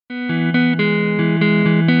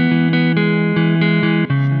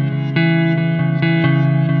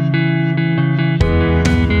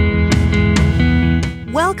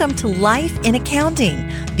Welcome to Life in Accounting,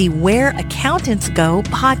 the Where Accountants Go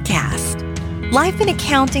podcast. Life in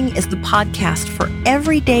Accounting is the podcast for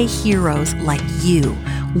everyday heroes like you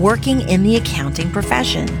working in the accounting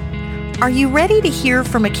profession. Are you ready to hear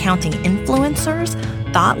from accounting influencers,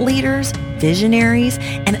 thought leaders, visionaries,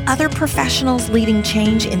 and other professionals leading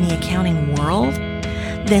change in the accounting world?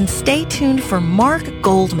 Then stay tuned for Mark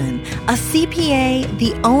Goldman, a CPA,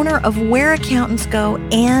 the owner of Where Accountants Go,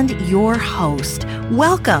 and your host.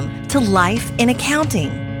 Welcome to Life in Accounting.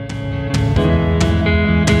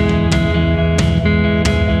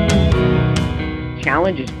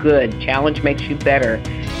 Challenge is good. Challenge makes you better.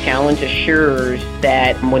 Challenge assures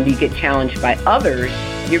that when you get challenged by others,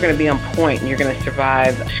 you're going to be on point and you're going to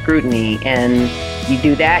survive scrutiny. And you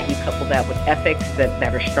do that, you couple that with ethics that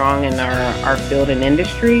are strong in our field and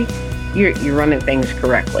industry, you're running things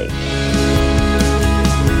correctly.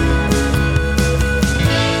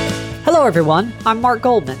 Hello, everyone. I'm Mark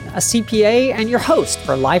Goldman, a CPA and your host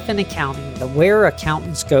for Life in Accounting, the Where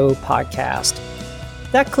Accountants Go podcast.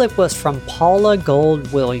 That clip was from Paula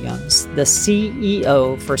Gold Williams, the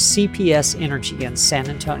CEO for CPS Energy in San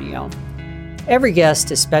Antonio. Every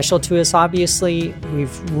guest is special to us, obviously.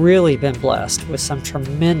 We've really been blessed with some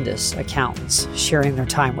tremendous accountants sharing their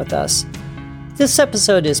time with us. This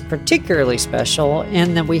episode is particularly special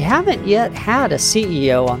in that we haven't yet had a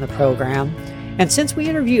CEO on the program. And since we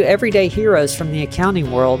interview everyday heroes from the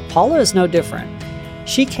accounting world, Paula is no different.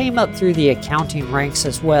 She came up through the accounting ranks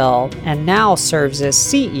as well and now serves as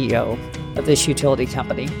CEO of this utility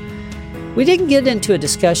company. We didn't get into a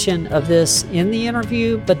discussion of this in the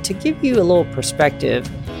interview, but to give you a little perspective,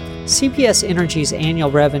 CPS Energy's annual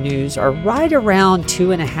revenues are right around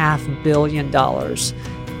 $2.5 billion.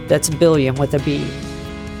 That's billion with a B.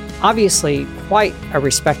 Obviously, quite a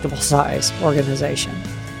respectable size organization.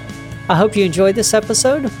 I hope you enjoyed this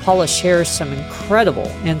episode. Paula shares some incredible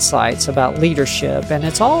insights about leadership, and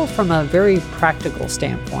it's all from a very practical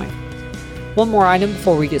standpoint. One more item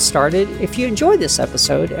before we get started. If you enjoyed this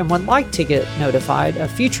episode and would like to get notified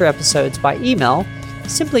of future episodes by email,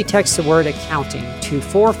 simply text the word accounting to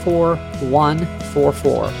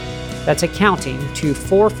 44144. That's accounting to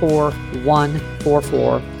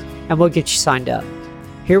 44144, and we'll get you signed up.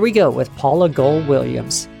 Here we go with Paula Gold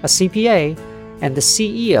Williams, a CPA and the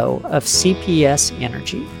CEO of CPS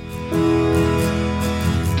Energy.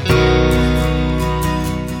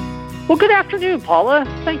 Well, good afternoon, Paula.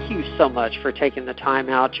 Thank you so much for taking the time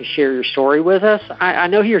out to share your story with us. I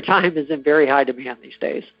know your time is in very high demand these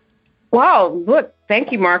days. Wow, look,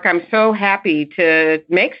 thank you, Mark. I'm so happy to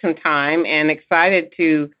make some time and excited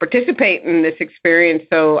to participate in this experience.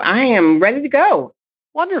 So I am ready to go.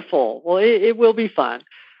 Wonderful. Well, it will be fun.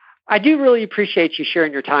 I do really appreciate you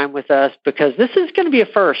sharing your time with us because this is going to be a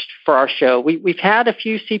first for our show. We've had a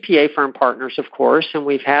few CPA firm partners, of course, and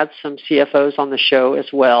we've had some CFOs on the show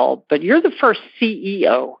as well. But you're the first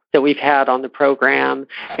CEO that we've had on the program,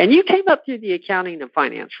 and you came up through the accounting and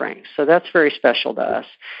finance ranks, so that's very special to us.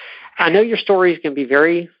 I know your story is going to be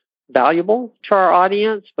very valuable to our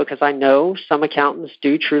audience because I know some accountants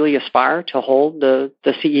do truly aspire to hold the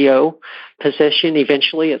CEO position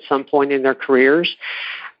eventually at some point in their careers.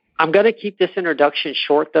 I'm going to keep this introduction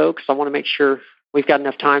short, though, because I want to make sure we've got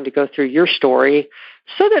enough time to go through your story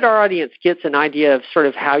so that our audience gets an idea of sort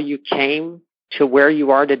of how you came to where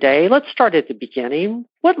you are today. Let's start at the beginning.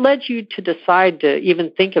 What led you to decide to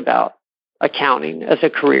even think about accounting as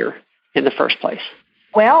a career in the first place?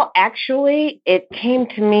 Well, actually, it came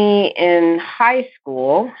to me in high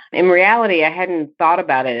school. In reality, I hadn't thought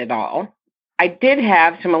about it at all. I did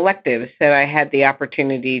have some electives that I had the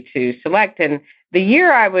opportunity to select, and the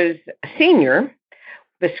year I was a senior,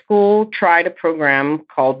 the school tried a program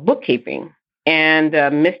called bookkeeping. And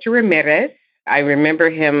Mr. Ramirez, I remember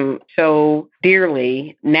him so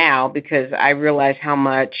dearly now because I realize how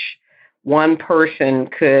much one person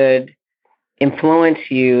could influence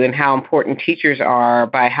you and how important teachers are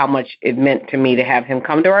by how much it meant to me to have him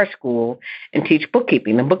come to our school and teach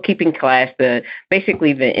bookkeeping, the bookkeeping class,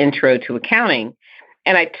 basically the intro to accounting.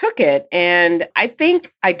 And I took it, and I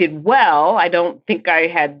think I did well. I don't think I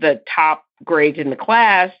had the top grades in the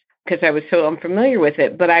class because I was so unfamiliar with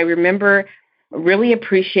it. But I remember really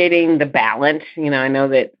appreciating the balance. You know, I know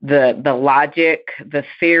that the logic, the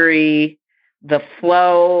theory, the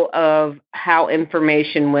flow of how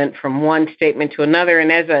information went from one statement to another.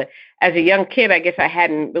 And as a young kid, I guess I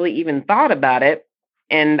hadn't really even thought about it.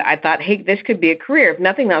 And I thought, hey, this could be a career. If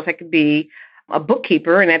nothing else, I could be a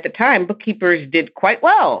bookkeeper. And at the time, bookkeepers did quite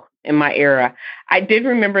well in my era. I did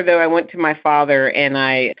remember, though, I went to my father and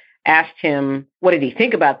I asked him, what did he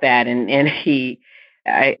think about that? And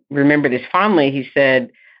I remember this fondly. He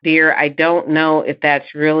said, dear, I don't know if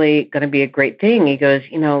that's really going to be a great thing. He goes,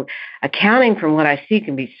 accounting from what I see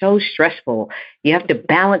can be so stressful. You have to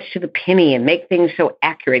balance to the penny and make things so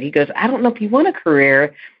accurate. He goes, I don't know if you want a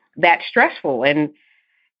career that stressful.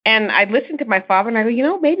 And I listened to my father and I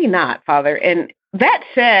go, maybe not, Father. And that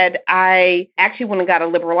said, I actually went and got a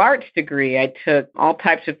liberal arts degree. I took all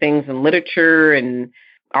types of things in literature and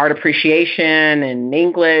art appreciation and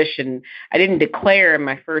English. And I didn't declare in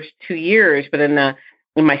my first 2 years, but in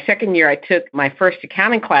my second year, I took my first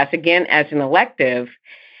accounting class again as an elective,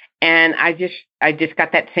 and I just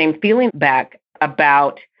got that same feeling back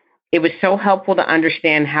about it was so helpful to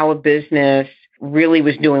understand how a business really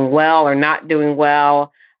was doing well or not doing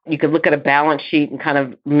well. You could look at a balance sheet and kind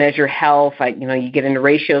of measure health. You get into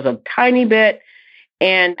ratios a tiny bit.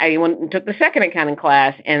 And I went and took the second accounting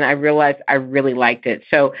class, and I realized I really liked it.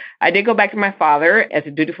 So I did go back to my father as a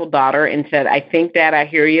dutiful daughter and said, I think, Dad, I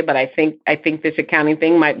hear you, but I think this accounting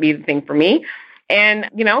thing might be the thing for me. And,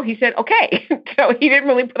 he said, okay. So he didn't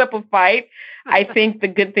really put up a fight. I think the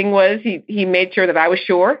good thing was he made sure that I was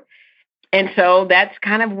sure. And so that's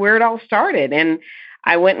kind of where it all started. And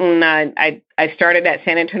I went and I started at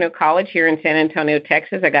San Antonio College here in San Antonio,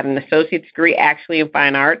 Texas. I got an associate's degree actually in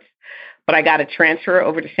fine arts. But I got a transfer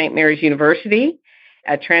over to St. Mary's University,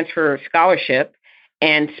 a transfer scholarship,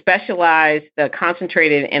 and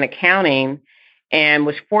concentrated in accounting, and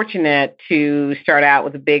was fortunate to start out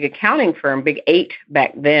with a big accounting firm, Big 8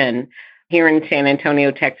 back then, here in San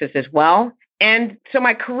Antonio, Texas as well. And so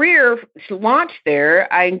my career launched there.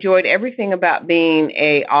 I enjoyed everything about being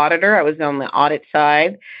an auditor. I was on the audit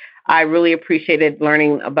side. I really appreciated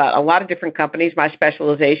learning about a lot of different companies. My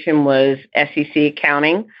specialization was SEC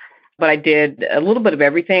accounting. But I did a little bit of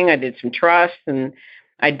everything. I did some trusts and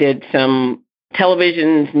I did some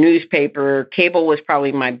televisions, newspaper. Cable was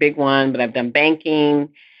probably my big one, but I've done banking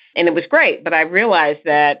and it was great. But I realized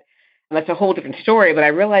that, and that's a whole different story, but I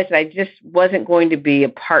realized that I just wasn't going to be a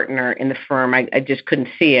partner in the firm. I just couldn't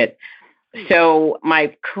see it. So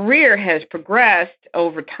my career has progressed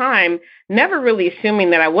over time, never really assuming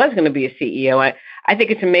that I was going to be a CEO. I think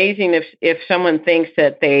it's amazing if someone thinks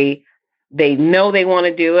that they know they want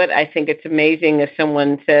to do it. I think it's amazing if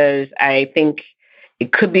someone says, I think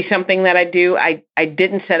it could be something that I do. I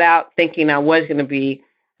didn't set out thinking I was going to be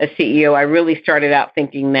a CEO. I really started out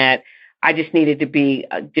thinking that I just needed to be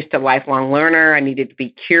just a lifelong learner. I needed to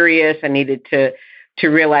be curious. I needed to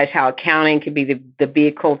realize how accounting could be the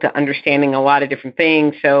vehicle to understanding a lot of different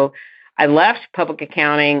things. So I left public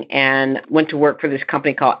accounting and went to work for this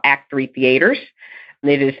company called Act 3 Theaters.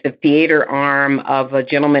 It is the theater arm of a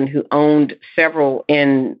gentleman who owned several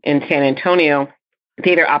in San Antonio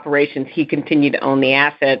theater operations. He continued to own the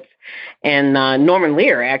assets. And Norman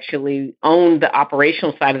Lear actually owned the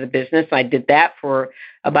operational side of the business. I did that for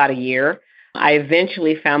about a year. I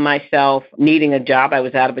eventually found myself needing a job. I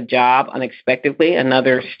was out of a job unexpectedly,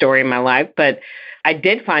 another story in my life. But I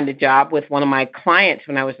did find a job with one of my clients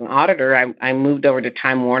when I was an auditor. I moved over to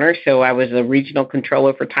Time Warner, so I was a regional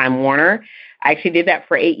controller for Time Warner. I actually did that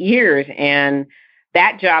for 8 years, and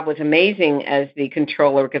that job was amazing as the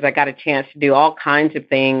controller because I got a chance to do all kinds of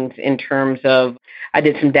things in terms of, I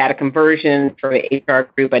did some data conversions for the HR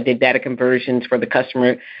group. I did data conversions for the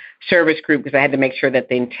customer service group because I had to make sure that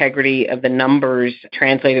the integrity of the numbers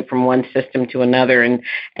translated from one system to another.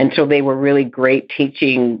 And so they were really great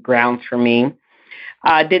teaching grounds for me.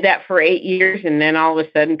 Did that for 8 years, and then all of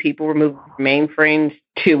a sudden people were moving from mainframes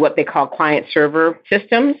to what they call client-server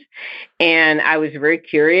systems. And I was very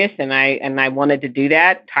curious, and I wanted to do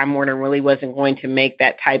that. Time Warner really wasn't going to make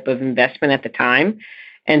that type of investment at the time.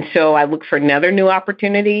 And so I looked for another new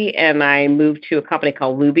opportunity, and I moved to a company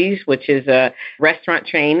called Luby's, which is a restaurant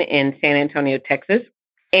chain in San Antonio, Texas.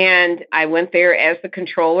 And I went there as the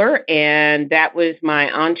controller, and that was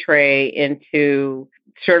my entree into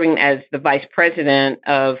serving as the vice president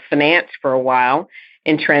of finance for a while.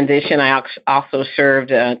 In transition, I also served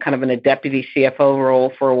kind of in a deputy CFO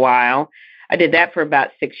role for a while. I did that for about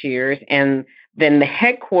 6 years. And then the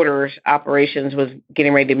headquarters operations was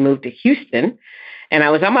getting ready to move to Houston. And I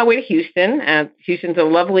was on my way to Houston. Houston's a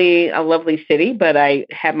lovely city, but I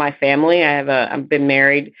have my family. I've been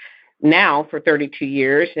married now for 32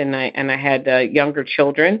 years, and I had younger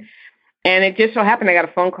children. And it just so happened I got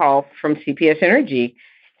a phone call from CPS Energy.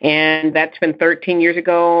 And that's been 13 years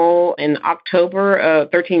ago, in October,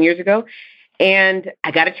 13 years ago. And I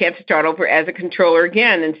got a chance to start over as a controller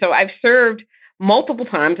again. And so I've served multiple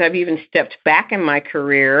times. I've even stepped back in my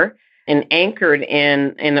career and anchored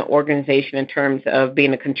in the organization in terms of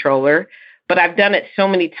being a controller. But I've done it so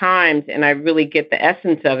many times, and I really get the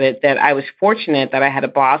essence of it, that I was fortunate that I had a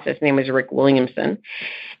boss. His name was Rick Williamson.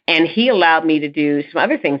 And he allowed me to do some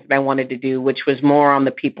other things that I wanted to do, which was more on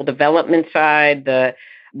the people development side, the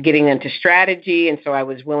getting into strategy. And so I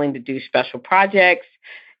was willing to do special projects.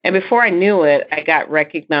 And before I knew it, I got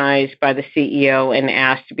recognized by the CEO and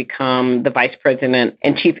asked to become the vice president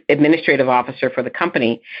and chief administrative officer for the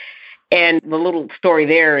company. And the little story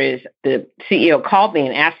there is the CEO called me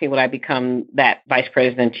and asked me would I become that vice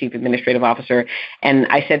president, chief administrative officer. And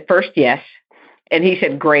I said, first, yes. And he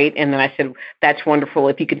said, great. And then I said, that's wonderful.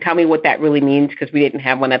 If you can tell me what that really means, because we didn't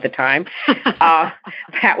have one at the time,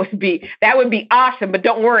 that would be awesome. But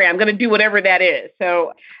don't worry, I'm going to do whatever that is.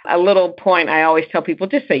 So a little point I always tell people,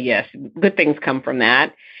 just say yes. Good things come from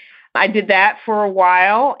that. I did that for a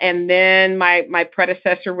while, and then my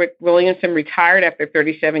predecessor, Rick Williamson, retired after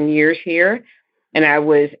 37 years here, and I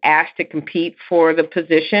was asked to compete for the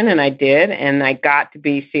position, and I did, and I got to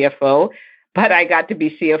be CFO, but I got to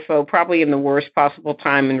be CFO probably in the worst possible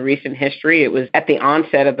time in recent history. It was at the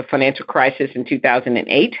onset of the financial crisis in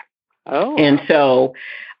 2008. Oh. And so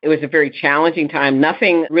it was a very challenging time.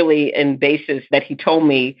 Nothing really in basis that he told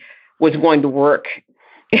me was going to work.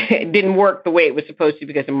 It didn't work the way it was supposed to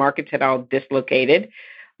because the markets had all dislocated,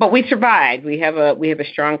 but we survived. We have a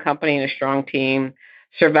strong company and a strong team.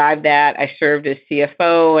 Survived that. I served as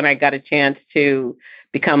CFO, and I got a chance to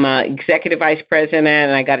become an executive vice president,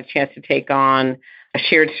 and I got a chance to take on a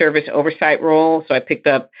shared service oversight role. So I picked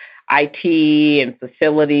up IT and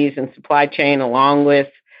facilities and supply chain, along with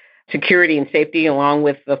security and safety, along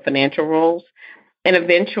with the financial roles. And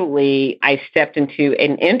eventually, I stepped into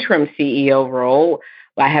an interim CEO role.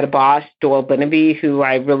 I had a boss, Doyle Beneby, who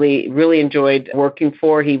I really, really enjoyed working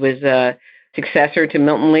for. He was a successor to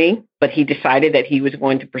Milton Lee, but he decided that he was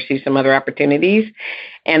going to pursue some other opportunities.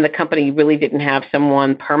 And the company really didn't have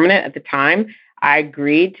someone permanent at the time. I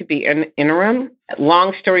agreed to be an interim.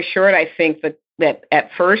 Long story short, I think that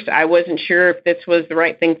at first I wasn't sure if this was the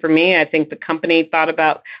right thing for me. I think the company thought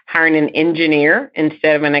about hiring an engineer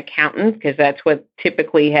instead of an accountant, because that's what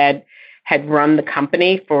typically had run the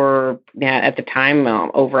company for, at the time,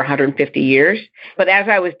 over 150 years. But as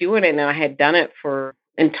I was doing it, and I had done it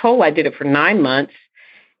in total, I did it for 9 months.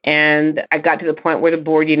 And I got to the point where the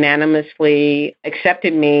board unanimously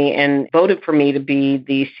accepted me and voted for me to be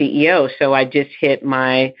the CEO. So I just hit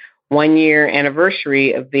my 1-year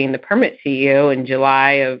anniversary of being the permanent CEO in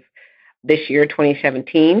July of this year,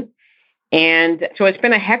 2017. And so it's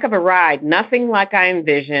been a heck of a ride. Nothing like I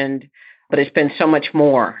envisioned, but it's been so much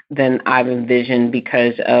more than I've envisioned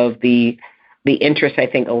because of the interest, I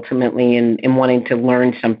think, ultimately in wanting to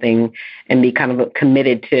learn something and be kind of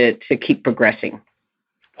committed to keep progressing.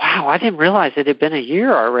 Wow, I didn't realize it had been a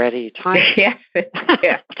year already. Time. Yes.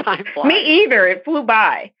 Yeah. Time flies. Me either. It flew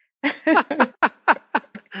by.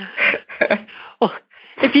 Well,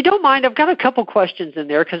 if you don't mind, I've got a couple questions in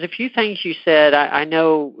there because a few things you said I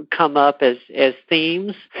know come up as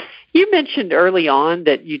themes. You mentioned early on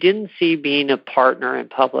that you didn't see being a partner in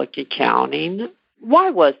public accounting. Why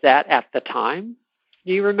was that at the time?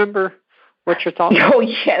 Do you remember what your thoughts were? Oh,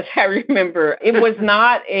 yes, I remember. It was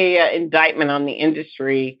not a indictment on the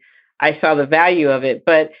industry. I saw the value of it.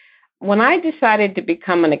 But when I decided to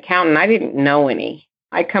become an accountant, I didn't know any.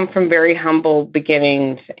 I come from very humble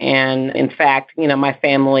beginnings. And in fact, my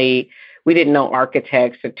family, we didn't know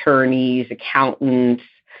architects, attorneys, accountants,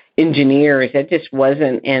 engineers. It just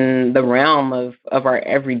wasn't in the realm of our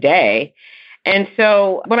everyday. And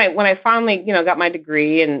so when I finally, got my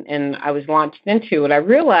degree and I was launched into it, I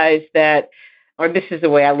realized that, or this is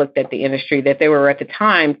the way I looked at the industry, that there were at the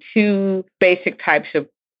time two basic types of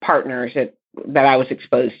partners that I was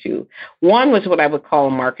exposed to. One was what I would call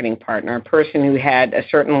a marketing partner, a person who had a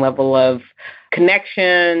certain level of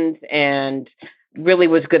connections and really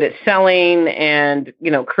was good at selling and,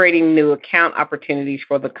 creating new account opportunities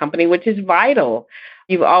for the company, which is vital.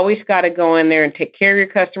 You've always got to go in there and take care of your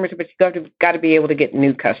customers, but you've got to be able to get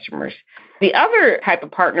new customers. The other type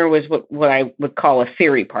of partner was what I would call a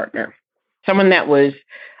theory partner, someone that was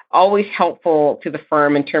always helpful to the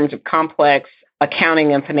firm in terms of complex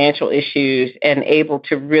accounting and financial issues and able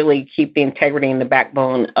to really keep the integrity and the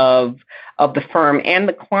backbone of the firm and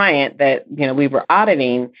the client that, we were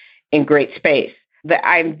auditing in great space. That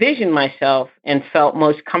I envisioned myself and felt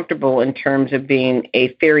most comfortable in terms of being a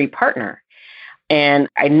theory partner. And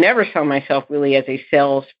I never saw myself really as a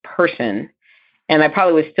salesperson. And I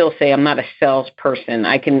probably would still say I'm not a salesperson.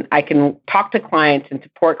 I can talk to clients and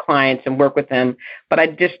support clients and work with them, but I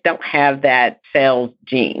just don't have that sales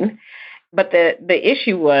gene. But the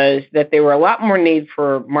issue was that there were a lot more need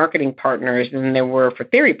for marketing partners than there were for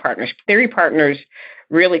theory partners. Theory partners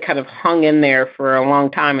really kind of hung in there for a long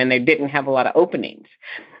time, and they didn't have a lot of openings.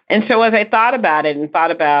 And so as I thought about it and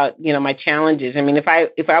thought about, my challenges, I mean, if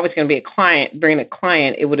I was going to be bring a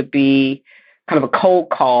client, it would be kind of a cold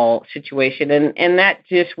call situation. And that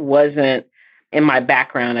just wasn't in my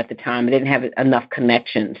background at the time. I didn't have enough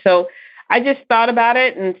connection. So I just thought about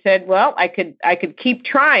it and said, well, I could keep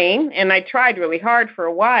trying, and I tried really hard for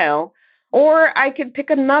a while, or I could pick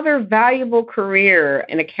another valuable career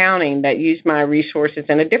in accounting that used my resources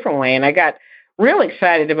in a different way. And I got real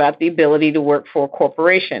excited about the ability to work for a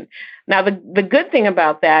corporation. Now, the good thing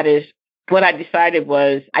about that is what I decided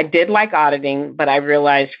was I did like auditing, but I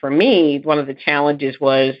realized for me, one of the challenges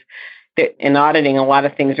was that in auditing, a lot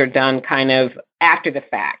of things are done kind of after the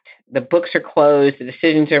fact. The books are closed, the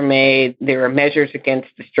decisions are made, there are measures against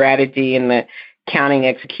the strategy and the accounting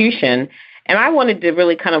execution. And I wanted to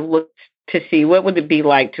really kind of look to see what would it be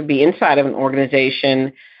like to be inside of an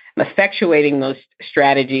organization, effectuating those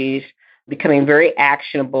strategies, becoming very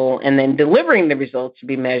actionable, and then delivering the results to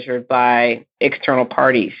be measured by external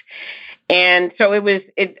parties. And so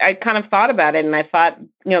I kind of thought about it, and I thought,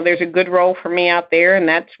 there's a good role for me out there. And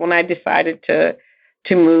that's when I decided to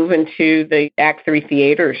move into the Act 3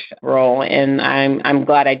 Theaters role. And I'm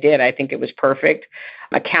glad I did. I think it was perfect.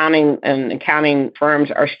 Accounting and accounting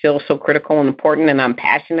firms are still so critical and important, and I'm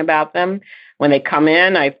passionate about them. When they come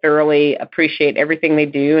in, I thoroughly appreciate everything they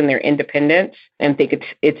do and their independence, and think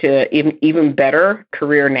it's an even better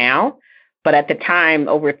career now. But at the time,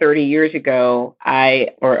 over 30 years ago,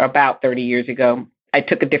 about 30 years ago, I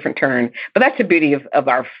took a different turn. But that's the beauty of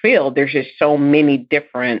our field. There's just so many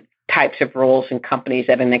different types of roles and companies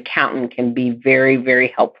that an accountant can be very,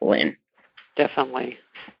 very helpful in. Definitely.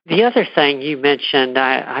 The other thing you mentioned,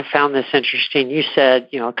 I found this interesting. You said,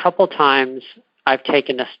 a couple times I've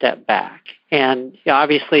taken a step back. And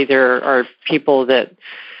obviously there are people that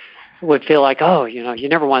would feel like, you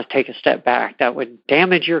never want to take a step back. That would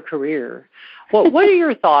damage your career. Well, what are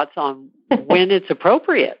your thoughts on when it's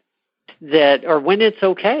appropriate or when it's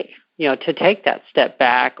okay, to take that step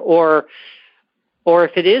back, or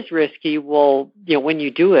if it is risky, well, when you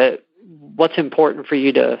do it, what's important for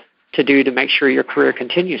you to do to make sure your career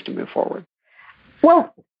continues to move forward?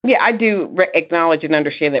 Well, yeah, I do acknowledge and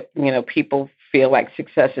understand that, people feel like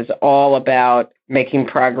success is all about making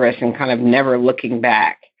progress and kind of never looking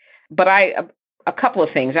back. But a couple of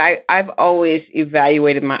things. I've always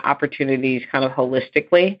evaluated my opportunities kind of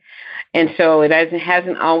holistically. And so it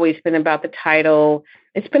hasn't always been about the title.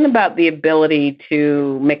 It's been about the ability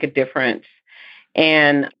to make a difference.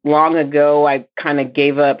 And long ago, I kind of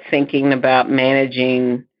gave up thinking about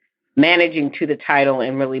managing to the title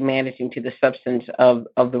and really managing to the substance of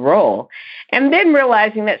the role. And then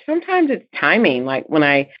realizing that sometimes it's timing. Like when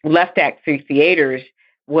I left Act 3 Theaters,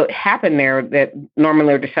 what happened there, that Norman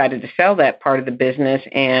Lear decided to sell that part of the business,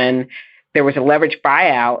 and there was a leveraged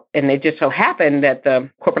buyout, and it just so happened that the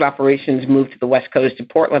corporate operations moved to the West Coast to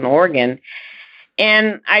Portland, Oregon.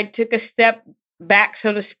 And I took a step back,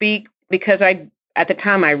 so to speak, because at the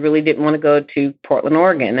time, I really didn't want to go to Portland,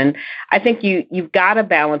 Oregon. And I think you've got to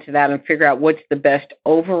balance it out and figure out what's the best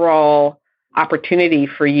overall opportunity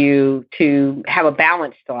for you to have a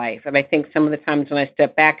balanced life. And I think some of the times when I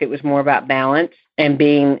stepped back, it was more about balance and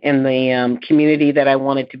being in the community that I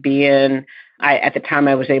wanted to be in. At the time,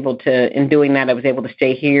 in doing that, I was able to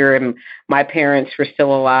stay here, and my parents were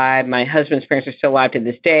still alive. My husband's parents are still alive to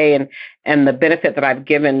this day. And the benefit that I've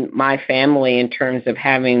given my family in terms of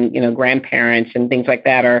having, grandparents and things like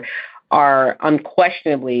that are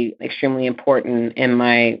unquestionably extremely important in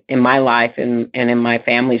my life and in my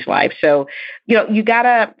family's life. So, you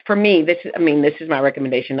gotta, for me, this is my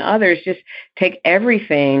recommendation to others, just take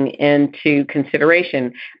everything into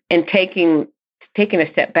consideration. And taking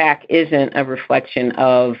a step back isn't a reflection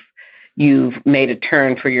of you've made a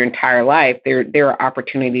turn for your entire life. There are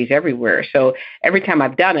opportunities everywhere. So every time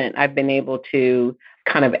I've done it, I've been able to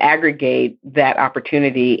kind of aggregate that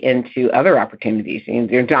opportunity into other opportunities. And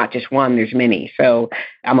there's not just one, there's many. So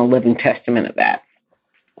I'm a living testament of that.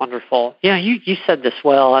 Wonderful. Yeah, you said this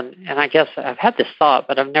well, and I guess I've had this thought,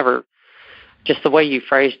 but I've never, just the way you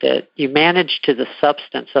phrased it, you manage to the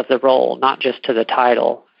substance of the role, not just to the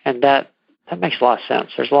title. And that makes a lot of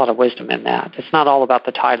sense. There's a lot of wisdom in that. It's not all about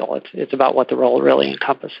the title. It's about what the role really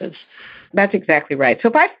encompasses. That's exactly right. So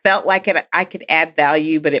if I felt like I could add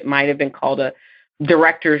value, but it might have been called a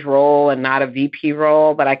director's role and not a VP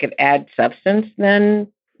role, but I could add substance, then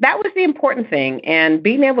that was the important thing. And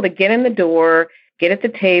being able to get in the door, get at the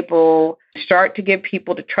table, start to get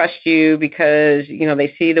people to trust you because,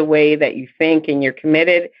 they see the way that you think and you're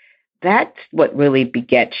committed. that's what really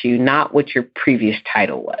begets you, not what your previous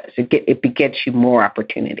title was. It begets you more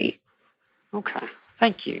opportunity. Okay.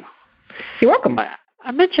 Thank you. You're welcome.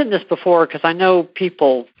 I mentioned this before because I know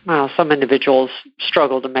people, some individuals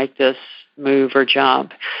struggle to make this move or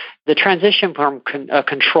jump. The transition from a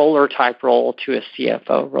controller type role to a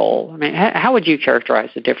CFO role. I mean, how would you characterize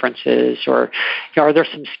the differences, or are there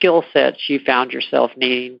some skill sets you found yourself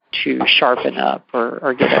needing to sharpen up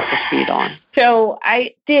or get up to speed on? So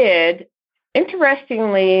I did.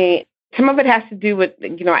 Interestingly, some of it has to do with,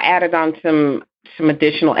 I added on some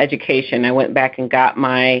additional education. I went back and got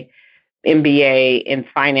my MBA in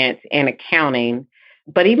finance and accounting.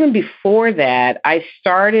 But even before that, I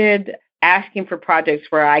started asking for projects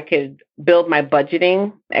where I could build my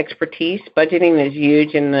budgeting expertise. Budgeting is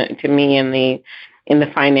huge to me in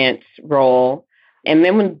the finance role. And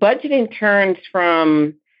then when budgeting turns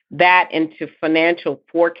from that into financial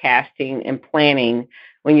forecasting and planning,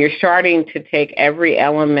 when you're starting to take every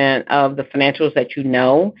element of the financials that you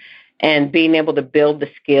know and being able to build the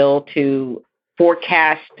skill to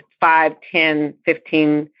forecast 5, 10,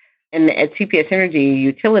 15, and at CPS Energy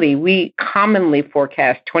Utility, we commonly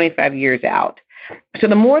forecast 25 years out. So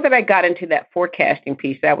the more that I got into that forecasting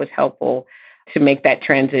piece, that was helpful to make that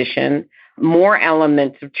transition. More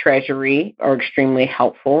elements of treasury are extremely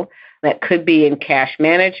helpful. That could be in cash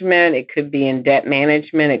management. It could be in debt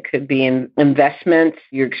management. It could be in investments,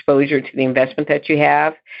 your exposure to the investment that you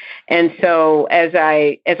have. And so as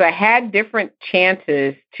I had different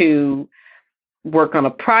chances to work on a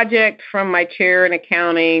project from my chair in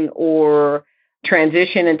accounting or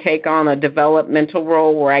transition and take on a developmental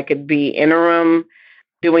role where I could be interim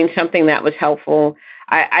doing something that was helpful.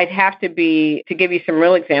 I'd have to give you some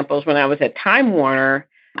real examples. When I was at Time Warner,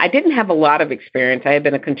 I didn't have a lot of experience. I had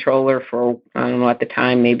been a controller for, I don't know, at the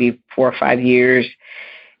time, maybe 4 or 5 years.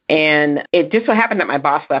 And it just so happened that my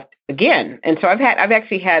boss left again. And so I've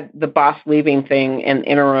actually had the boss leaving thing and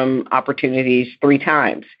interim opportunities 3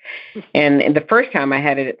 times. And the first time I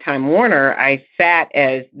had it at Time Warner, I sat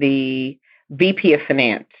as the VP of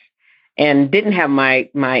Finance and didn't have my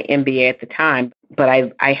MBA at the time, but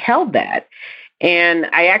I held that. And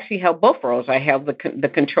I actually held both roles. I held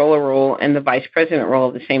the controller role and the vice president role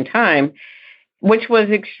at the same time, which was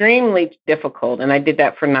extremely difficult. And I did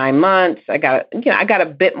that for 9 months. I got a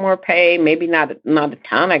bit more pay, maybe not a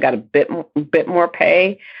ton. I got a bit more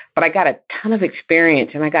pay, but I got a ton of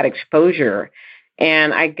experience and I got exposure.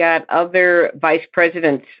 And I got other vice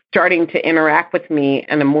presidents starting to interact with me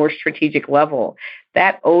on a more strategic level.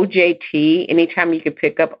 That OJT, anytime you could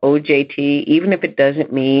pick up OJT, even if it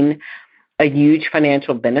doesn't mean a huge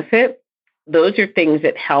financial benefit, those are things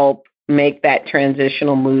that help make that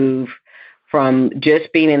transitional move from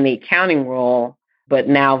just being in the accounting role, but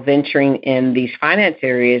now venturing in these finance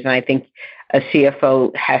areas. And I think a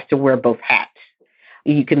CFO has to wear both hats.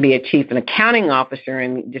 You can be a chief and accounting officer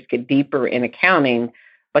and just get deeper in accounting.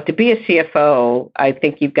 But to be a CFO, I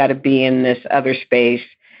think you've got to be in this other space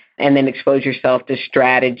and then expose yourself to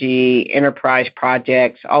strategy, enterprise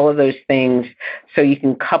projects, all of those things, so you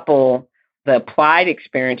can couple the applied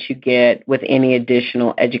experience you get with any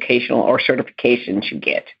additional educational or certifications you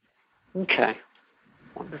get. Okay,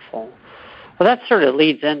 wonderful. Well, that sort of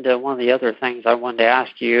leads into one of the other things I wanted to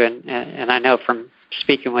ask you, and I know from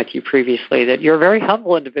speaking with you previously that you're a very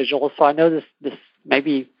humble individual, so I know this may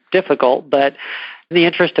be difficult, but in the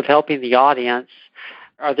interest of helping the audience,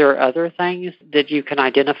 are there other things that you can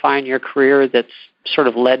identify in your career that's sort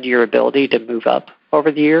of led to your ability to move up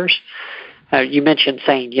over the years? You mentioned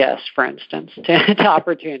saying yes, for instance, to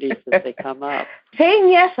opportunities as they come up. Saying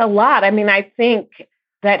yes a lot. I mean, I think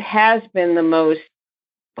that has been the most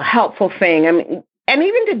helpful thing. I mean, and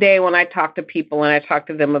even today when I talk to people and I talk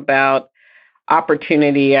to them about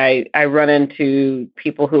opportunity, I run into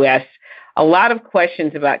people who ask a lot of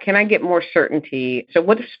questions about, can I get more certainty? So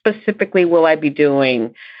what specifically will I be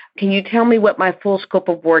doing? Can you tell me what my full scope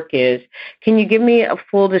of work is? Can you give me a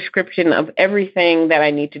full description of everything that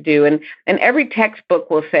I need to do? And every textbook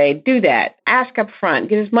will say, do that. Ask up front.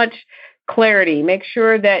 Get as much clarity. Make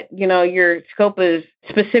sure that, your scope is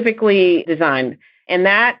specifically designed. And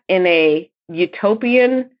that in a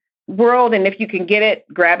utopian world, and if you can get it,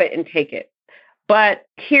 grab it and take it. But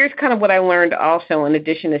here's kind of what I learned also, in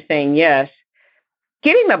addition to saying yes.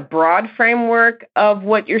 Getting a broad framework of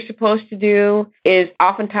what you're supposed to do is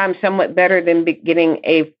oftentimes somewhat better than getting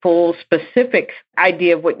a full specific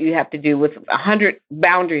idea of what you have to do with 100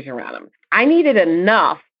 boundaries around them. I needed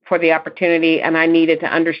enough for the opportunity, and I needed to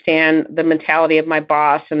understand the mentality of my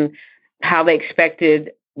boss and how they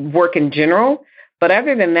expected work in general. But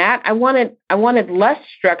other than that, I wanted less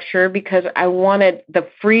structure because I wanted the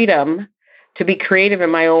freedom to be creative in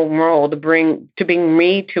my own role, to bring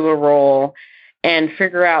me to a role and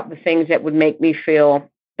figure out the things that would make me feel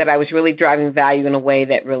that I was really driving value in a way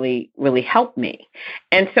that really, really helped me.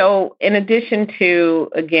 And so in addition to,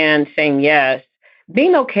 again, saying yes,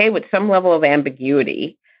 being okay with some level of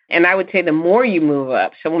ambiguity. And I would say the more you move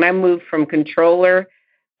up. So when I moved from controller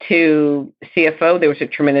to CFO, there was a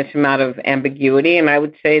tremendous amount of ambiguity. And I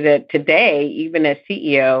would say that today, even as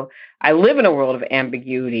CEO, I live in a world of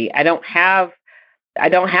ambiguity. I don't have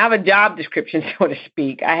a job description, so to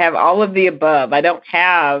speak. I have all of the above. I don't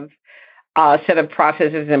have a set of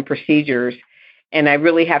processes and procedures, and I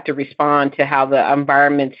really have to respond to how the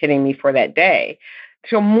environment's hitting me for that day.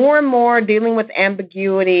 So more and more dealing with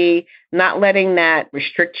ambiguity, not letting that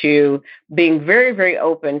restrict you, being very, very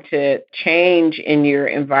open to change in your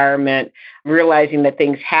environment, realizing that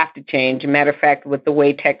things have to change. As a matter of fact, with the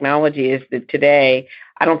way technology is today,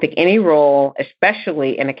 I don't think any role,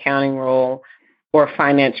 especially an accounting role or a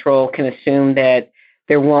finance role, can assume that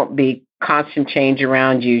there won't be constant change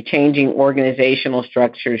around you, changing organizational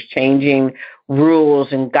structures, changing rules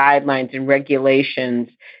and guidelines and regulations,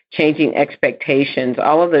 changing expectations.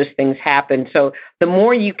 All of those things happen. So the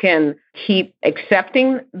more you can keep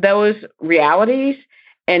accepting those realities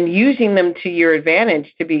and using them to your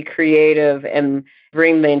advantage to be creative and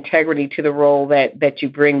bring the integrity to the role that you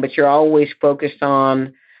bring, but you're always focused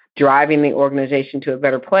on driving the organization to a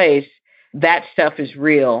better place, that stuff is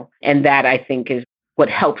real. And that, I think, is what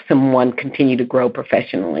helps someone continue to grow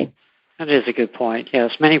professionally. That is a good point.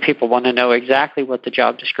 Yes, many people want to know exactly what the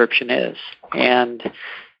job description is, and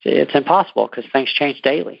it's impossible because things change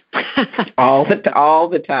daily. all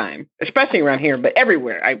the time, especially around here, but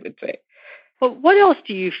everywhere, I would say. Well, what else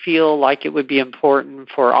do you feel like it would be important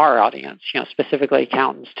for our audience, specifically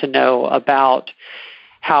accountants, to know about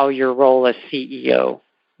how your role as CEO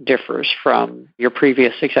differs from your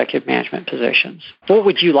previous executive management positions? What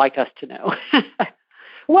would you like us to know?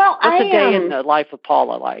 Well, what's a day in the life of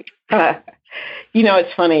Paula like?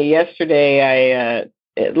 It's funny. Yesterday,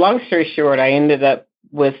 long story short, I ended up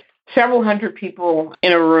with several hundred people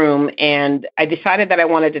in a room, and I decided that I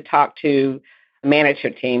wanted to talk to a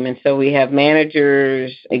management team. And so we have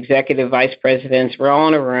managers, executive vice presidents, we're all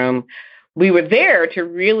in a room. We were there to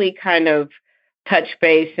really kind of touch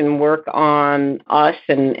base and work on us,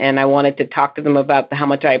 and I wanted to talk to them about how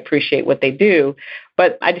much I appreciate what they do.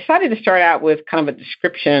 But I decided to start out with kind of a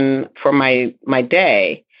description for my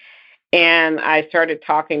day. And I started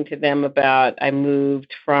talking to them about, I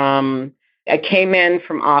came in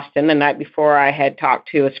from Austin the night before. I had talked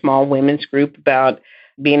to a small women's group about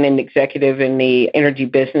being an executive in the energy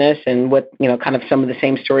business and what, kind of some of the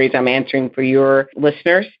same stories I'm answering for your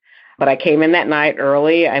listeners. But I came in that night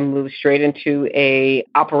early. I moved straight into a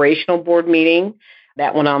operational board meeting.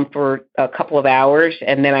 That went on for a couple of hours.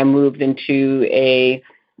 And then I moved into a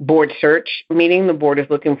board search meeting. The board is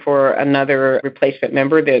looking for another replacement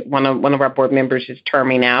member. That one of our board members is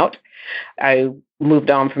terming out. I moved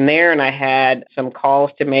on from there, and I had some calls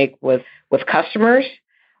to make with customers.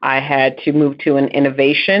 I had to move to an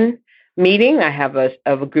innovation meeting. I have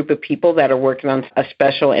a group of people that are working on a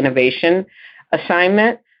special innovation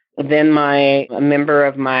assignment. Then a member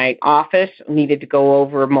of my office needed to go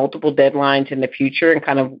over multiple deadlines in the future,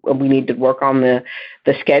 and we need to work on the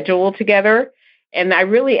schedule together. And I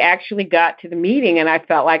really actually got to the meeting, and I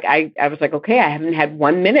felt like I was like, okay, I haven't had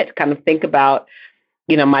 1 minute to kind of think about,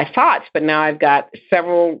 my thoughts, but now I've got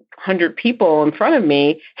several hundred people in front of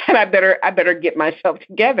me, and I better get myself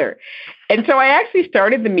together. And so I actually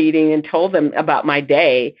started the meeting and told them about my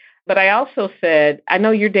day. But I also said, I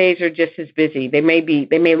know your days are just as busy. They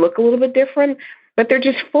may look a little bit different, but they're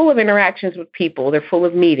just full of interactions with people. They're full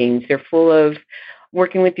of meetings. They're full of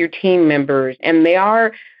working with your team members, and they're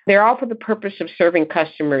all for the purpose of serving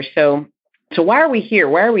customers. So why are we here?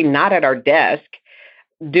 Why are we not at our desk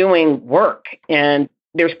doing work? And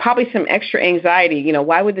there's probably some extra anxiety.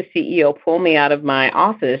 Why would the CEO pull me out of my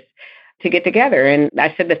office to get together? And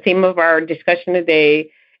I said the theme of our discussion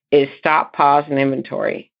today is stop, pause, and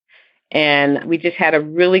inventory. And we just had a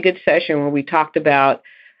really good session where we talked about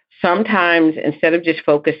sometimes instead of just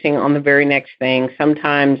focusing on the very next thing,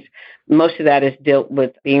 sometimes most of that is dealt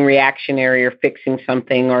with being reactionary or fixing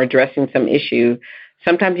something or addressing some issue.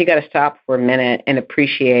 Sometimes you got to stop for a minute and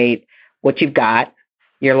appreciate what you've got,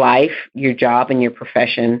 your life, your job, and your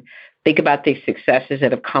profession. Think about the successes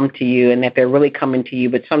that have come to you and that they're really coming to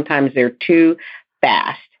you, but sometimes they're too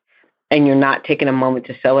fast and you're not taking a moment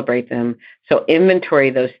to celebrate them. So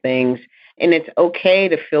inventory those things. And it's okay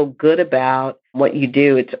to feel good about what you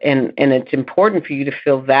do. It's important for you to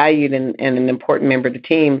feel valued and an important member of the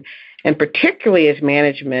team. And particularly as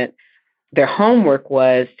management, their homework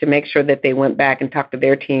was to make sure that they went back and talked to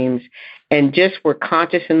their teams and just were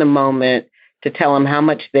conscious in the moment to tell them how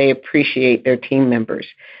much they appreciate their team members,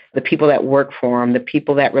 the people that work for them, the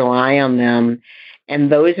people that rely on them.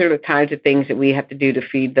 And those are the kinds of things that we have to do to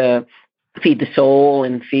feed the soul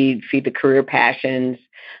and feed the career passions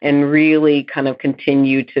and really kind of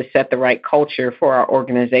continue to set the right culture for our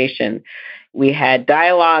organization. We had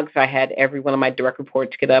dialogues. I had every one of my direct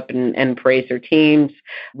reports get up and praise their teams.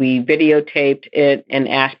 We videotaped it and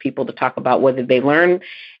asked people to talk about whether they learned.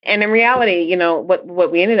 And in reality,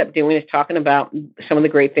 what we ended up doing is talking about some of the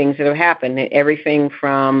great things that have happened, everything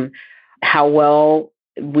from how well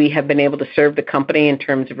we have been able to serve the company in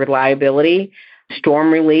terms of reliability,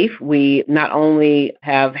 storm relief. We not only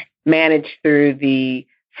have managed through the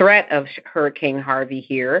threat of Hurricane Harvey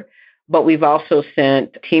here, but we've also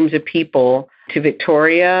sent teams of people to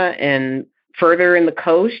Victoria and further in the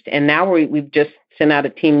coast. And now we've just sent out a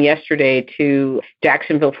team yesterday to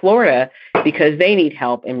Jacksonville, Florida, because they need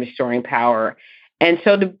help in restoring power. And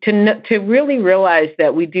so to really realize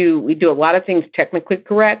that we do a lot of things technically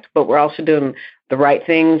correct, but we're also doing the right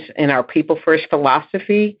things in our people first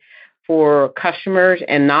philosophy for customers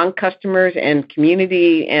and non-customers and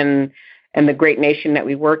community and the great nation that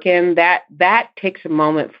we work in, that takes a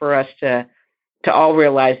moment for us to all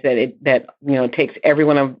realize that it takes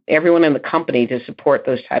everyone in the company to support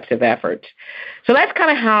those types of efforts. So that's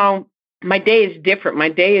kind of how my day is different. My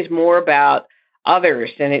day is more about others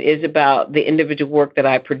than it is about the individual work that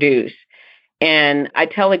I produce. And I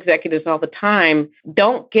tell executives all the time,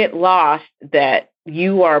 don't get lost that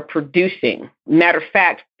you are producing. Matter of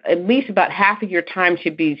fact, at least about half of your time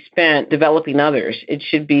should be spent developing others. It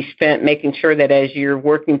should be spent making sure that as you're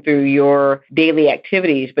working through your daily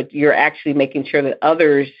activities, but you're actually making sure that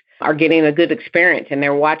others are getting a good experience and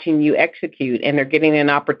they're watching you execute and they're getting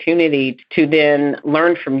an opportunity to then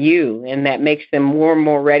learn from you. And that makes them more and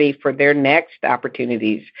more ready for their next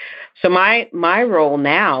opportunities. So my role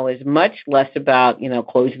now is much less about,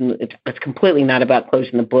 closing. It's completely not about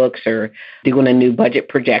closing the books or doing a new budget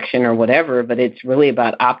projection or whatever, but it's really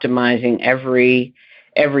about optimizing every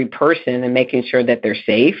person and making sure that they're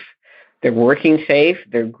safe, they're working safe,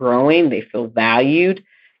 they're growing, they feel valued.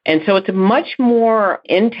 And so it's a much more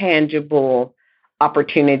intangible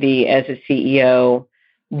opportunity as a CEO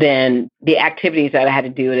than the activities that I had to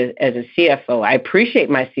do as a CFO. I appreciate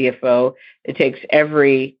my CFO. It takes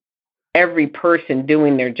every person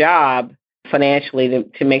doing their job financially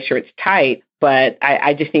to make sure it's tight. But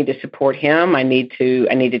I just need to support him. I need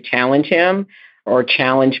to challenge him or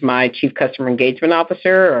challenge my chief customer engagement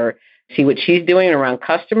officer or see what she's doing around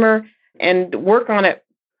customer and work on it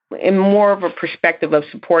in more of a perspective of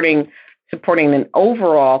supporting an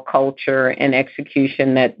overall culture and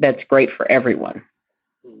execution that's great for everyone.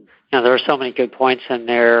 Now, there are so many good points in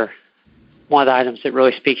there. One of the items that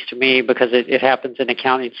really speaks to me, because it happens in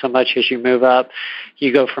accounting so much as you move up,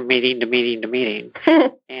 you go from meeting to meeting to meeting.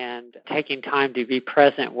 And taking time to be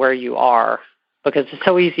present where you are, because it's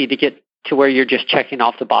so easy to get to where you're just checking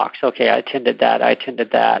off the box. Okay, I attended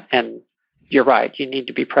that. And you're right, you need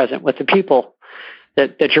to be present with the people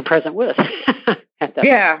that you're present with.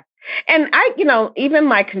 Yeah. And even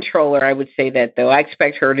my controller, I would say that, though, I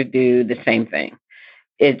expect her to do the same thing.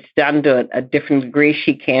 It's done to a different degree.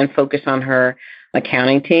 She can focus on her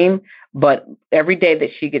accounting team, but every day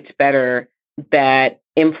that she gets better, that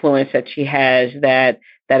influence that she has, that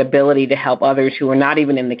ability to help others who are not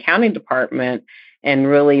even in the accounting department and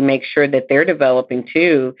really make sure that they're developing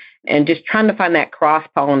too, and just trying to find that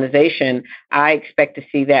cross-pollination, I expect to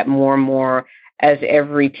see that more and more as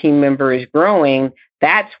every team member is growing.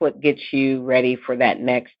 That's what gets you ready for that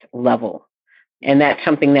next level. And that's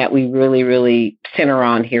something that we really, really center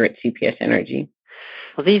on here at CPS Energy.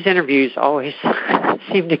 Well, these interviews always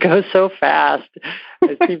seem to go so fast.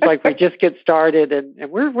 It seems like we just get started,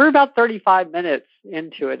 and we're about 35 minutes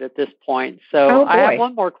into it at this point. So I have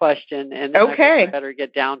one more question, and then I better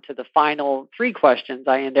get down to the final 3 questions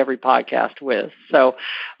I end every podcast with. So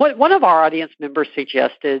one of our audience members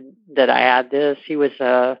suggested that I add this. He was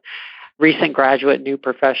a recent graduate, new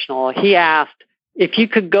professional. He asked, if you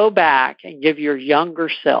could go back and give your younger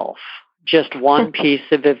self just one piece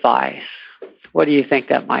of advice, what do you think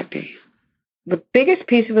that might be? The biggest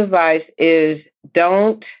piece of advice is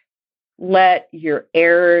don't let your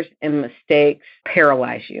errors and mistakes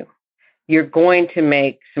paralyze you. You're going to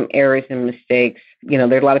make some errors and mistakes. There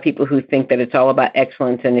are a lot of people who think that it's all about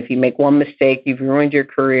excellence, and if you make one mistake, you've ruined your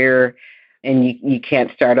career and you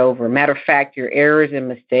can't start over. Matter of fact, your errors and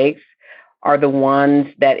mistakes are the ones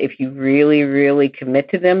that if you really, really commit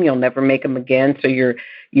to them, you'll never make them again. So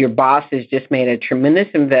your boss has just made a tremendous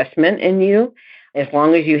investment in you. As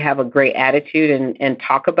long as you have a great attitude and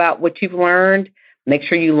talk about what you've learned, make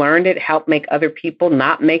sure you learned it, help make other people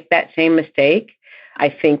not make that same mistake. I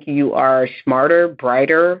think you are smarter,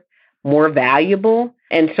 brighter, more valuable.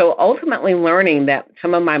 And so ultimately learning that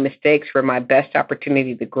some of my mistakes were my best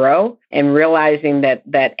opportunity to grow, and realizing that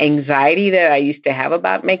that anxiety that I used to have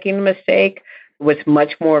about making a mistake was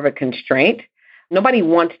much more of a constraint. Nobody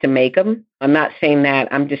wants to make them. I'm not saying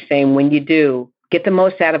that. I'm just saying when you do, get the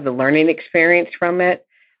most out of the learning experience from it,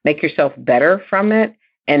 make yourself better from it,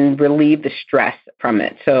 and relieve the stress from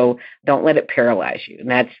it. So don't let it paralyze you.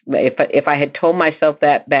 And that's, if I had told myself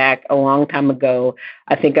that back a long time ago,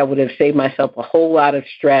 I think I would have saved myself a whole lot of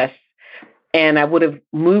stress, and I would have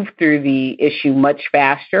moved through the issue much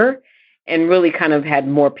faster and really kind of had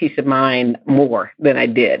more peace of mind more than I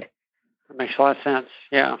did. That makes a lot of sense.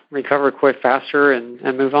 Yeah. Recover quick, faster, and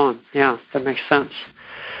move on. Yeah, that makes sense.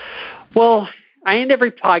 Well, I end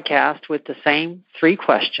every podcast with the same 3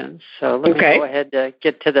 questions. So let me go ahead and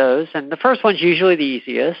get to those. And the first one's usually the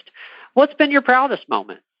easiest. What's been your proudest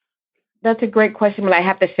moment? That's a great question, but I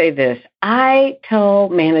have to say this. I tell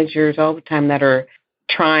managers all the time that are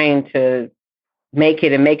trying to make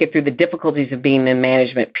it through the difficulties of being in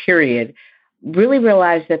management, period, really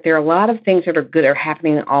realize that there are a lot of things that are good are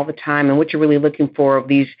happening all the time, and what you're really looking for of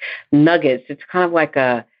these nuggets. It's kind of like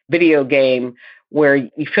a video game where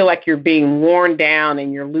you feel like you're being worn down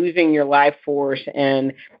and you're losing your life force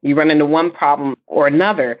and you run into one problem or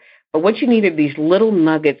another. But what you need are these little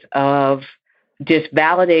nuggets of just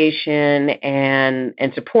validation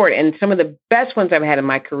and support. And some of the best ones I've had in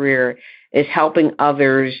my career is helping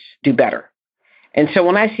others do better. And so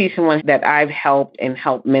when I see someone that I've helped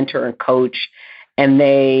mentor and coach, and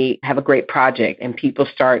they have a great project and people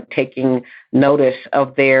start taking notice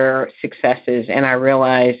of their successes, and I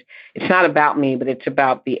realize it's not about me, but it's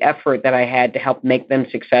about the effort that I had to help make them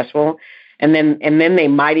successful. And then they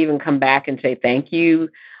might even come back and say, thank you.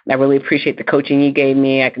 I really appreciate the coaching you gave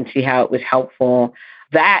me. I can see how it was helpful.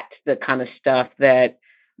 That's the kind of stuff that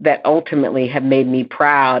ultimately have made me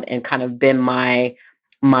proud and kind of been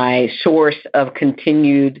my source of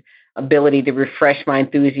continued ability to refresh my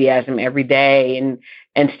enthusiasm every day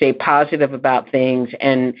and stay positive about things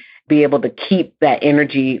and be able to keep that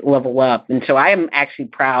energy level up. And so I am actually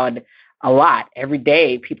proud a lot. Every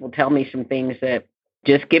day people tell me some things that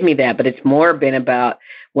just give me that, but it's more been about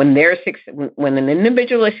when an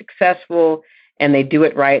individual is successful and they do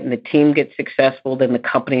it right and the team gets successful, then the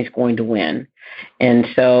company's going to win. And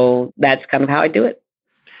so that's kind of how I do it.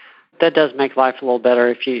 That does make life a little better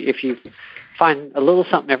if you find a little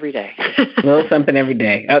something every day. A little something every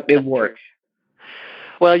day. It works.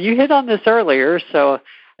 Well, you hit on this earlier, so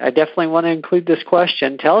I definitely want to include this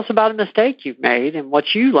question. Tell us about a mistake you've made and what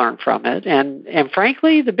you learned from it. And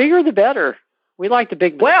frankly, the bigger the better. We like the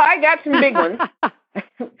big mistakes. Well, I got some big ones.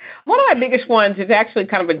 One of my biggest ones is actually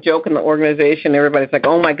kind of a joke in the organization. Everybody's like,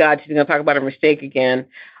 oh, my God, she's going to talk about her mistake again.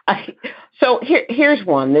 So here's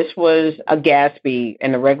one. This was a GASB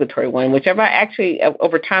and a regulatory one, which I've actually,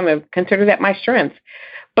 over time, I've considered that my strength.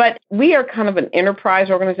 But we are kind of an enterprise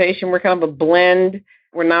organization. We're kind of a blend.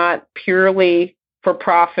 We're not purely for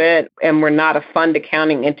profit, and we're not a fund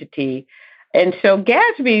accounting entity. And so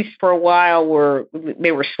GASBs for a while were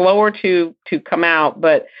slower to come out,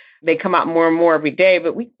 but they come out more and more every day.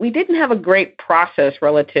 But we didn't have a great process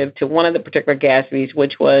relative to one of the particular GASBs,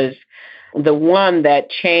 which was the one that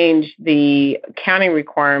changed the accounting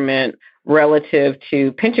requirement relative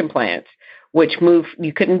to pension plans, which moved,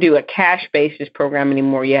 you couldn't do a cash basis program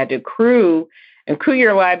anymore. You had to accrue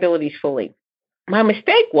your liabilities fully. My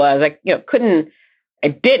mistake was I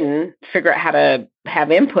didn't figure out how to have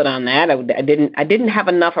input on that. I didn't have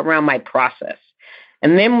enough around my process.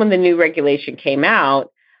 And then when the new regulation came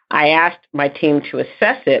out, I asked my team to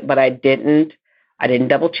assess it, but I didn't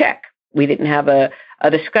double check. We didn't have a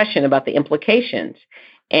discussion about the implications.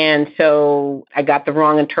 And so I got the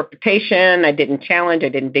wrong interpretation. I didn't challenge. I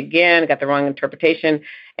didn't dig in. I got the wrong interpretation.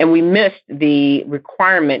 And we missed the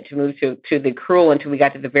requirement to move to the accrual until we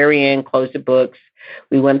got to the very end, closed the books.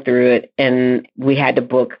 We went through it, and we had to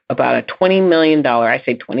book about a $20 million. I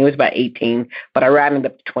say 20, it was about 18, but I rounded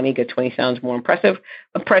up to 20 because 20 sounds more impressive.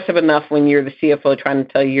 Impressive enough when you're the CFO trying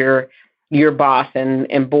to tell your boss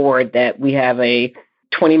and board that we have a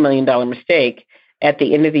 $20 million mistake at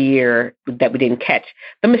the end of the year that we didn't catch.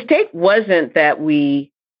 The mistake wasn't of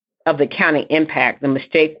the accounting impact. The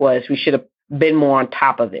mistake was we should have been more on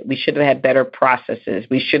top of it. We should have had better processes.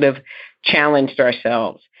 We should have challenged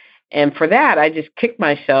ourselves. And for that, I just kicked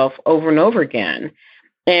myself over and over again.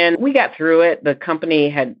 And we got through it. The company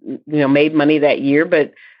had, made money that year,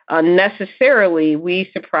 but unnecessarily,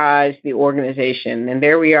 we surprised the organization. And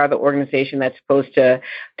there we are, the organization that's supposed to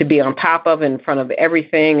be on top of, in front of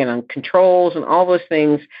everything and on controls and all those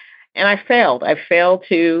things. And I failed. I failed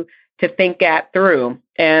to think that through.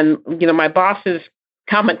 And, my boss's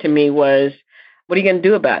comment to me was, what are you going to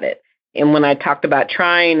do about it? And when I talked about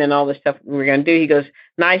trying and all the stuff we were going to do, he goes,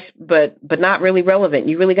 nice, but not really relevant.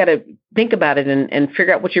 You really got to think about it and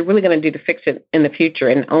figure out what you're really going to do to fix it in the future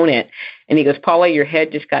and own it. And he goes, Paula, your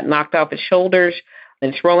head just got knocked off its shoulders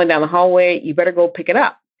and it's rolling down the hallway. You better go pick it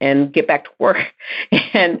up and get back to work.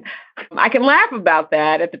 And I can laugh about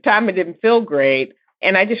that. At the time, it didn't feel great.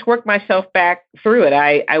 And I just worked myself back through it.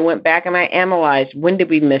 I went back and I analyzed, when did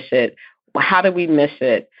we miss it? How did we miss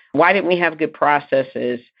it? Why didn't we have good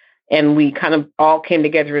processes? And we kind of all came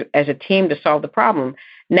together as a team to solve the problem.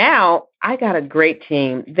 Now, I got a great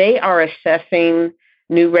team. They are assessing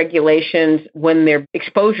new regulations when they're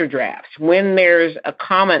exposure drafts, when there's a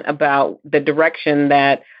comment about the direction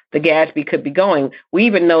that the GASB could be going. We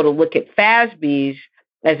even know to look at FASBs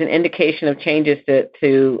as an indication of changes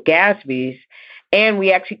to GASBs. And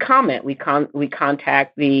we actually comment. We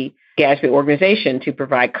contact the GASB organization to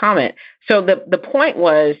provide comment. So the point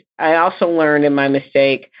was, I also learned in my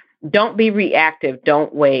mistake, don't be reactive.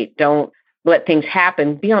 Don't wait. Don't let things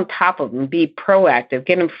happen. Be on top of them. Be proactive.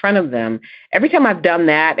 Get in front of them. Every time I've done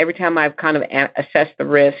that, every time I've kind of assessed the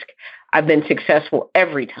risk, I've been successful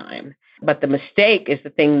every time. But the mistake is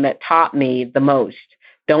the thing that taught me the most.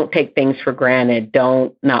 Don't take things for granted.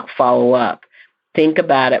 Don't not follow up. Think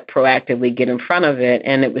about it proactively. Get in front of it.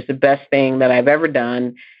 And it was the best thing that I've ever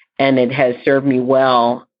done. And it has served me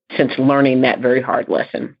well since learning that very hard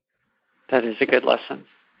lesson. That is a good lesson.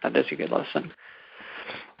 That is a good lesson.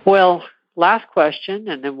 Well, last question,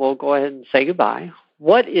 and then we'll go ahead and say goodbye.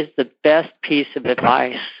 What is the best piece of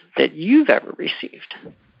advice that you've ever received?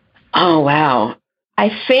 Oh, wow. I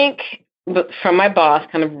think from my boss,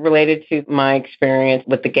 kind of related to my experience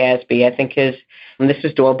with the GASB, I think this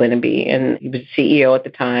was Doyle Beneby, and he was CEO at the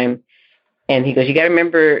time. And he goes, you got to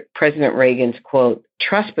remember President Reagan's quote,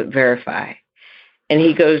 trust but verify. And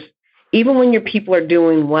he goes, even when your people are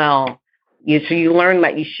doing well, so you learn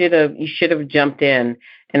that you should have jumped in.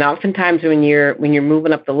 And oftentimes when you're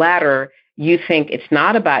moving up the ladder, you think it's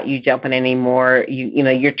not about you jumping anymore.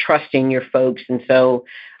 You're trusting your folks, and so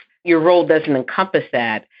your role doesn't encompass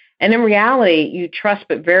that. And in reality, you trust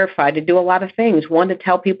but verify to do a lot of things. One, to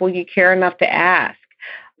tell people you care enough to ask,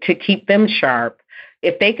 to keep them sharp.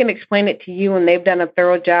 If they can explain it to you and they've done a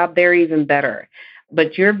thorough job, they're even better.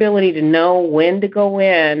 But your ability to know when to go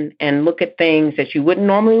in and look at things that you wouldn't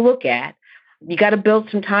normally look at, you got to build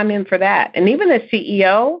some time in for that. And even as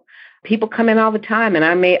CEO, people come in all the time, and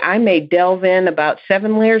I may delve in about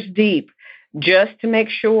 7 layers deep just to make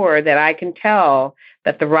sure that I can tell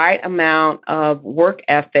that the right amount of work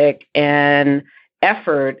ethic and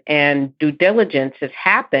effort and due diligence has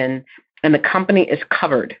happened and the company is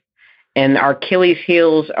covered and our Achilles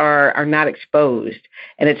heels are not exposed.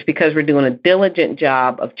 And it's because we're doing a diligent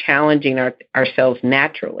job of challenging ourselves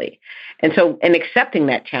naturally. And accepting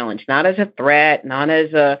that challenge, not as a threat, not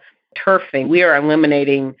as a turf thing. We are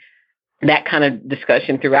eliminating that kind of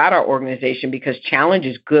discussion throughout our organization because challenge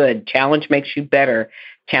is good. Challenge makes you better.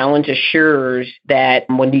 Challenge assures that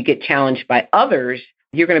when you get challenged by others,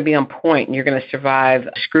 you're going to be on point and you're going to survive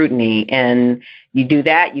scrutiny. And you do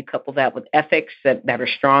that, you couple that with ethics that are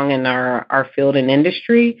strong in our field and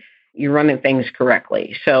industry, you're running things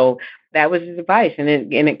correctly. So that was his advice, and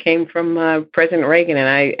it came from President Reagan,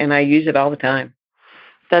 and I use it all the time.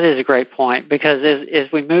 That is a great point, because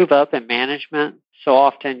as we move up in management, so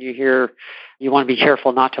often you hear you want to be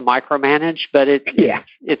careful not to micromanage, but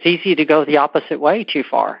it's easy to go the opposite way too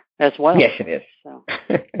far as well. Yes, it is. So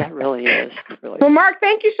that really is. Well, Mark,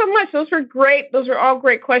 thank you so much. Those were great. Those are all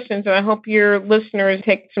great questions, and I hope your listeners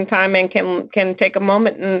take some time and can take a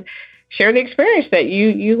moment and share the experience that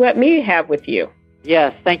you let me have with you.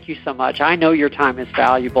 Yes, thank you so much. I know your time is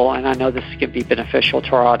valuable, and I know this can be beneficial to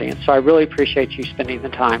our audience. So I really appreciate you spending the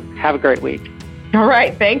time. Have a great week. All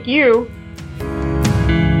right. Thank you.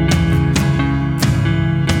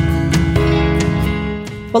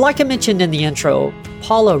 Well, like I mentioned in the intro,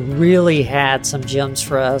 Paula really had some gems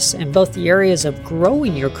for us in both the areas of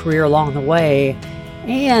growing your career along the way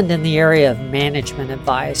and in the area of management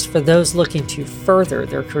advice for those looking to further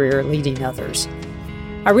their career leading others.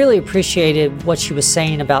 I really appreciated what she was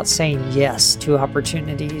saying about saying yes to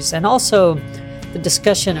opportunities, and also the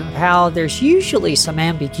discussion of how there's usually some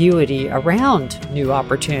ambiguity around new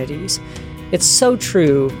opportunities. It's so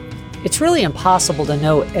true. It's really impossible to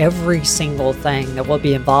know every single thing that will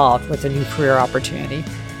be involved with a new career opportunity.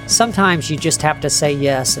 Sometimes you just have to say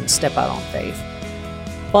yes and step out on faith.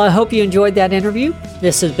 Well, I hope you enjoyed that interview.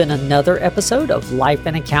 This has been another episode of Life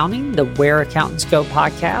in Accounting, the Where Accountants Go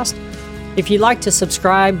podcast. If you'd like to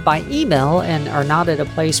subscribe by email and are not at a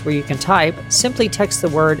place where you can type, simply text the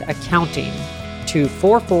word accounting to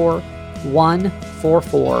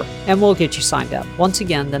 44144 and we'll get you signed up. Once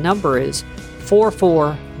again, the number is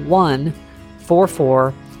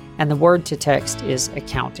 44144 and the word to text is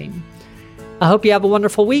accounting. I hope you have a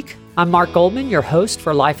wonderful week. I'm Mark Goldman, your host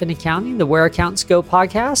for Life in Accounting, the Where Accountants Go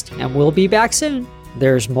podcast, and we'll be back soon.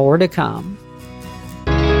 There's more to come.